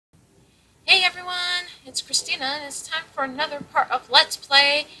it's Christina, and it's time for another part of Let's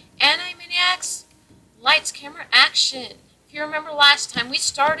Play Animaniacs Lights, Camera, Action. If you remember last time, we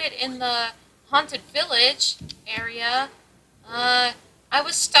started in the Haunted Village area. I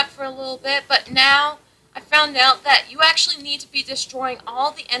was stuck for a little bit, but now I found out that you actually need to be destroying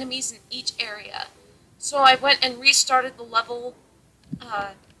all the enemies in each area. So I went and restarted the level,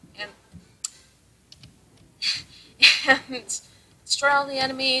 and and destroy all the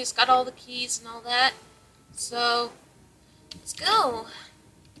enemies, got all the keys and all that. So, let's go.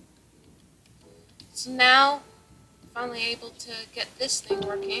 So now, I'm finally able to get this thing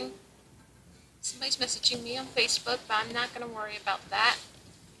working. Somebody's messaging me on Facebook, but I'm not going to worry about that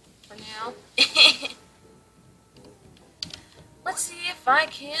for now. Let's see if I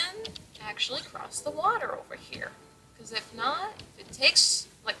can actually cross the water over here. Because if not, if it takes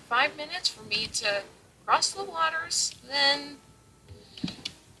like 5 minutes for me to cross the waters, then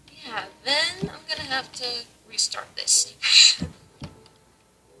yeah, then I'm gonna have to restart this.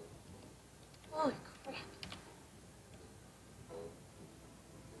 Holy crap.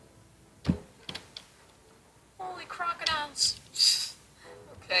 Holy crocodiles.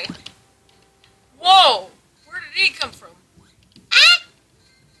 Okay. Whoa! Where did he come from? Ah!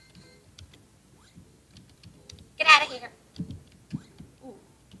 Get out of here. Ooh,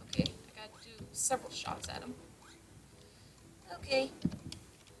 okay. I gotta do several shots at him. Okay.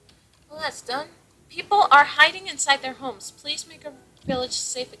 Well, that's done. People are hiding inside their homes. Please make our village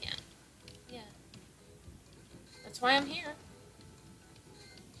safe again. Yeah. That's why I'm here.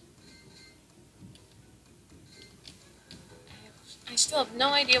 I still have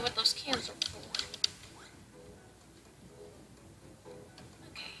no idea what those cans are for.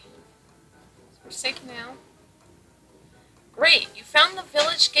 Okay. So we're safe now. Great! You found the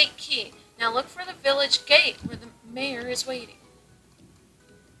village gate key. Now look for the village gate where the mayor is waiting.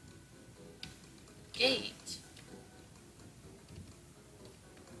 Gate.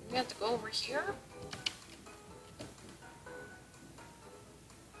 We have to go over here?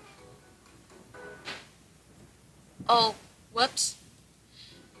 Oh, whoops.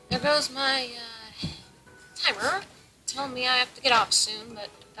 There goes my timer telling me I have to get off soon, but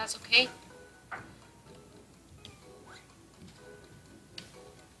that's okay.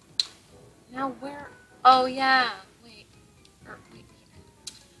 Now where? Oh yeah. Wait. Wait.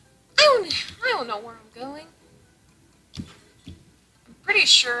 I don't know where I'm going. I'm pretty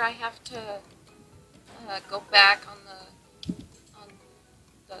sure I have to go back on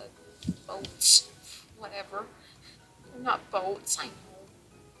the boats, whatever. They're not boats, I know.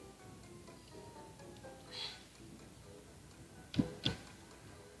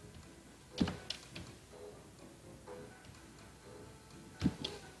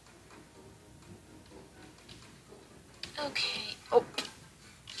 Okay. Oh.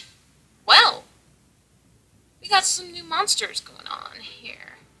 Well, we got some new monsters going on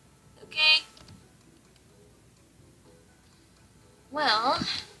here. Okay. Well,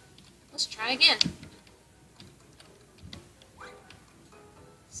 let's try again.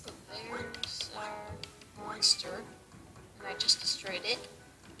 So there's our monster, and I just destroyed it.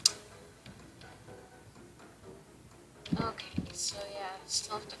 Okay, so yeah,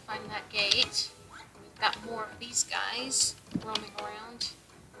 still have to find that gate. We've got more of these guys roaming around.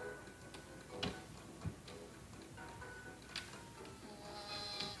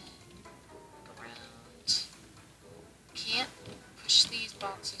 Can't push these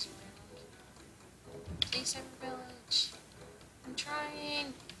boxes around. Please, every village. I'm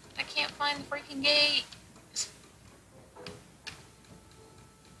trying. I can't find the freaking gate.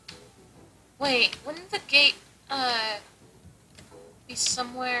 Wait, wouldn't the gate, be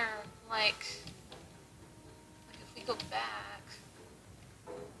somewhere, like if we go back.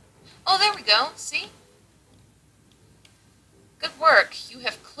 Oh, there we go. See? Good work. You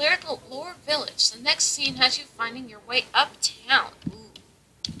have cleared the lower village. The next scene has you finding your way uptown. Ooh.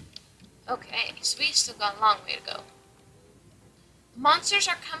 Okay, so we still got a long way to go. The monsters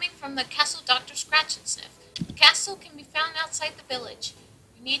are coming from the castle Dr. Scratch and Sniff. The castle can be found outside the village.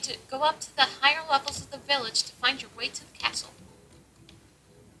 You need to go up to the higher levels of the village to find your way to the castle.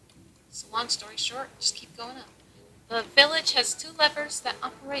 So long story short, just keep going up. The village has 2 levers that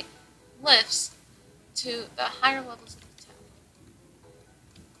operate lifts to the higher levels of the town.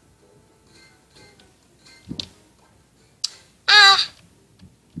 Ah!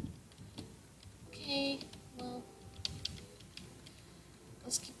 Okay, well,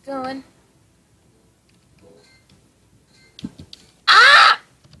 let's keep going. Ah!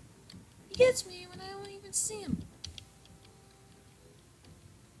 He gets me when I don't even see him.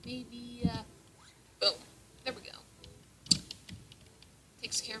 Maybe, boom. There we go.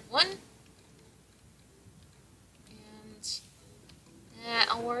 Takes care of one.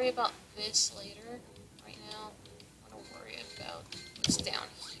 I'll worry about this later. Right now, I want to worry about what's down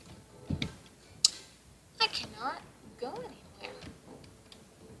here. I cannot go anywhere.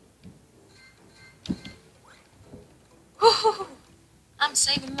 Whew, I'm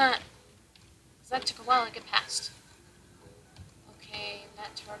saving that. Because that took a while to get past. Okay,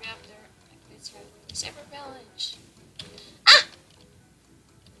 that target up there. It's right. Saber Village. Ah!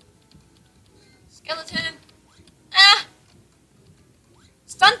 Skeleton. Ah!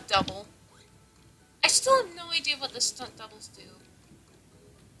 Stunt double. I still have no idea what the stunt doubles do.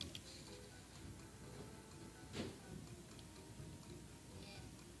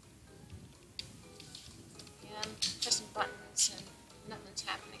 Yeah, I'm pressing buttons and nothing's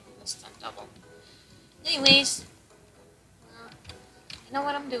happening with the stunt double. Anyways, I know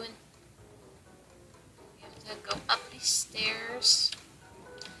what I'm doing. We have to go up these stairs.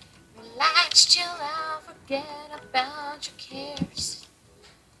 Relax, chill out, forget about your cares.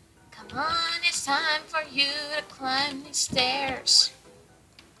 Come on, it's time for you to climb these stairs.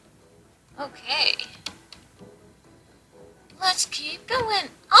 Okay. Let's keep going.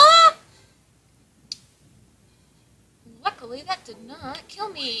 Oh! Luckily, that did not kill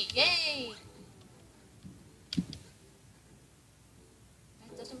me. Yay!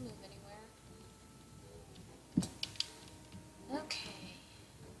 That doesn't move anywhere. Okay.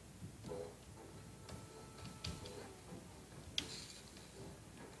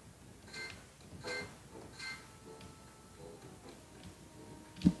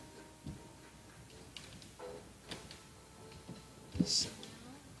 So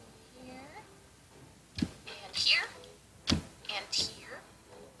now go here, and here, and here.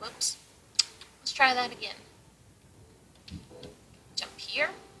 Whoops. Let's try that again. Jump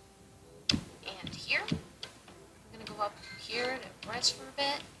here, and here. I'm going to go up here to rest for a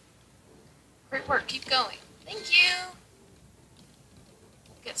bit. Great work. Keep going. Thank you.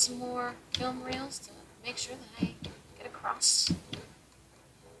 Get some more film reels to make sure that I get across.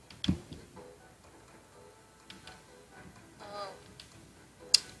 Oh.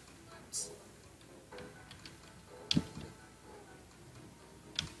 Oops.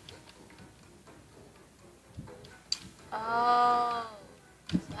 Oh.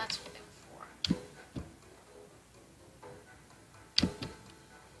 So that's what they were for.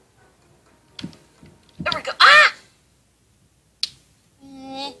 There we go. Ah!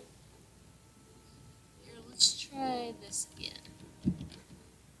 Here, let's try this again.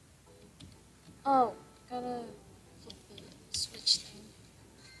 Oh, gotta flip the switch thing.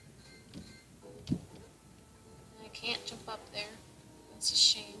 I can't jump up there. That's a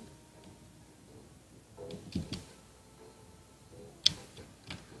shame.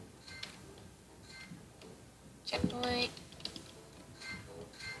 Checkpoint.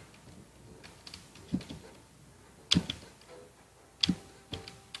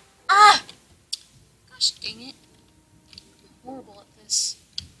 Ah! Gosh dang it. I'm horrible at this.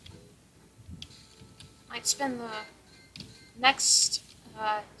 Might spend the next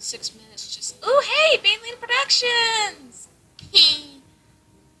 6 minutes just... Ooh, hey! Baleen Productions!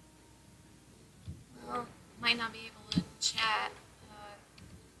 Well, might not be able to chat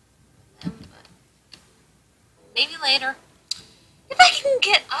with them, but maybe later. If I can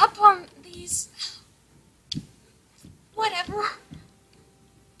get up on these... Whatever.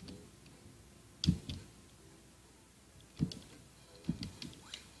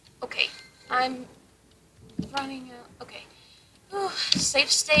 Okay, I'm running out. Okay. Ooh,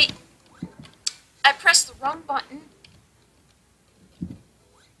 safe state. I pressed the wrong button.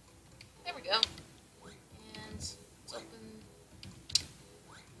 There we go. And let's open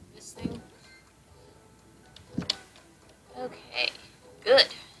this thing. Okay, good.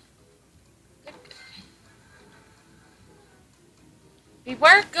 Good.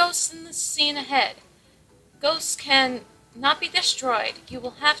 Beware ghosts in the scene ahead. Ghosts can not be destroyed. You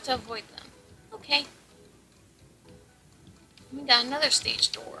will have to avoid them. Okay. We got another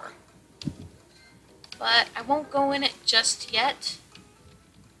stage door. But I won't go in it just yet.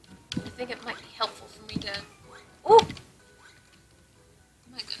 I think it might be helpful for me to... Ooh!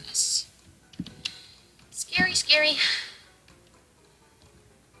 My goodness. Scary, scary.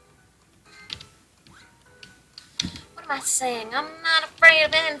 What am I saying? I'm not afraid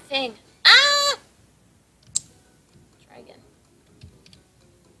of anything. Ah! Try again.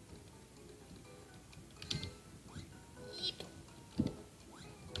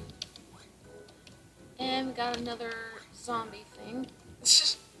 And we got another zombie thing.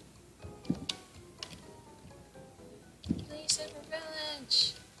 Please save our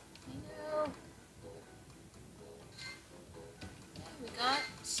village. I know. Yeah, we got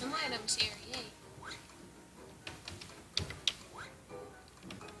some items here. Yay.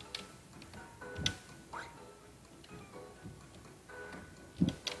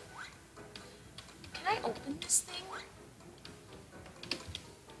 open this thing?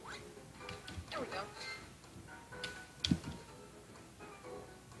 There we go.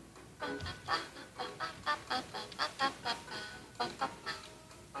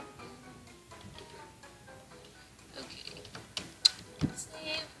 Okay.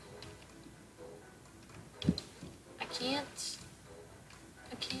 Save. I can't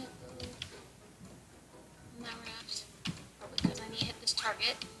move. I'm not wrapped. Probably because I need to hit this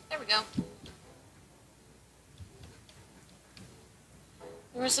target. There we go.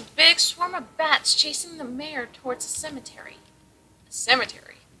 There was a big swarm of bats chasing the mayor towards a cemetery. A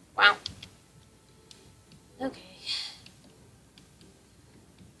cemetery? Wow. Okay.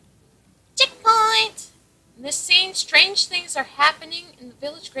 Checkpoint! In this scene, strange things are happening in the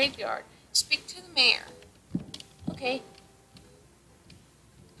village graveyard. Speak to the mayor. Okay.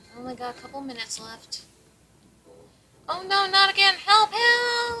 I only got a couple minutes left. Oh no, not again! Help!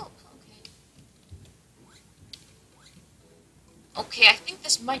 Help! Okay, I think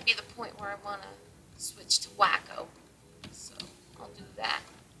this might be the point where I want to switch to Wakko. So, I'll do that.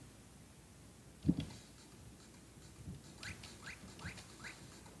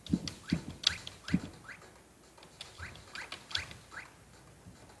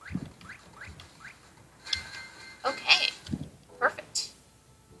 Okay, perfect.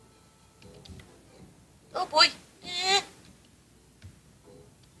 Oh boy.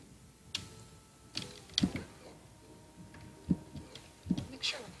 Make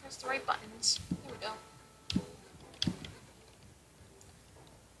sure I press the right buttons. There we go.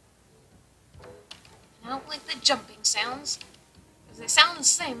 I don't like the jumping sounds, because they sound the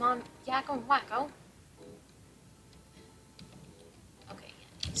same on Yakko and Wakko. Okay,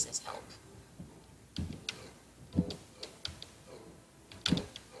 yeah, he says help.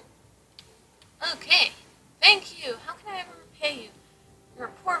 Okay, thank you. How can I ever repay you? You're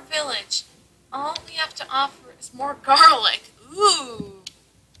a poor village. All we have to offer is more garlic. Ooh!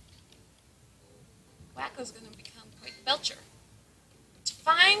 Wakko's gonna become quite the belcher. To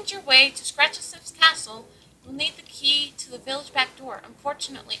find your way to Scratch-a-Sniff's castle, you'll need the key to the village back door.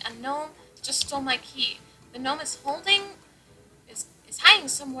 Unfortunately, a gnome just stole my key. The gnome is hiding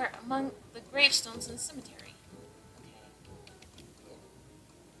somewhere among the gravestones in the cemetery. Okay.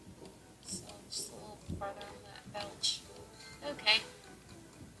 So, just a little farther on that belch. Okay.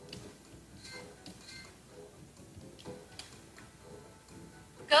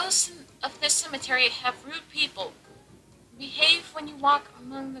 The ghosts of this cemetery have rude people. Behave when you walk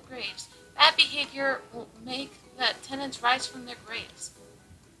among the graves. Bad behavior will make the tenants rise from their graves.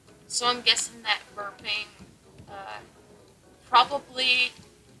 So I'm guessing that burping probably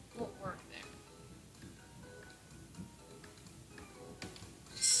won't work there.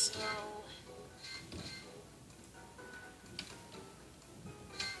 So...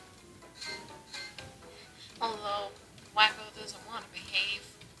 although Wakko doesn't want to behave.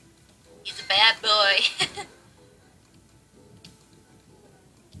 He's a bad boy.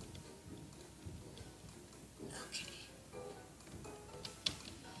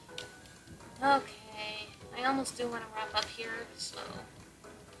 Okay, I almost do want to wrap up here, so...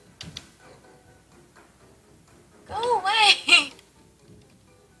 go away!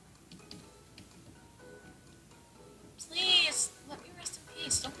 Please, let me rest in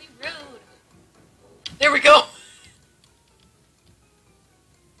peace, don't be rude. There we go!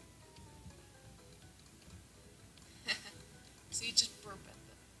 So you just burp at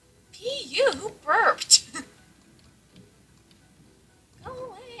them. P, you, who burped? Go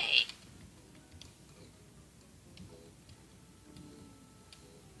away!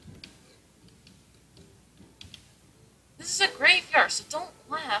 This is a graveyard, so don't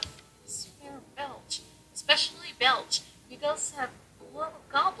laugh. Swear belch. Especially belch. You ghosts have little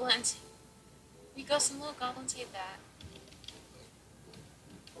goblins. You ghosts and little goblins hate that.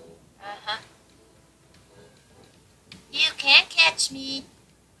 Uh-huh. You can't catch me.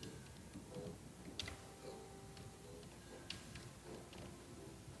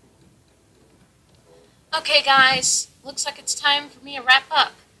 Okay, guys. Looks like it's time for me to wrap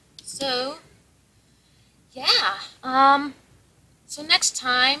up. So... yeah, so next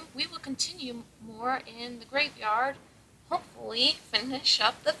time we will continue more in the graveyard, hopefully finish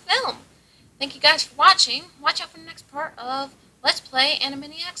up the film. Thank you guys for watching. Watch out for the next part of Let's Play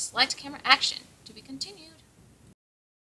Animaniacs Lights, Camera, Action. To be continued.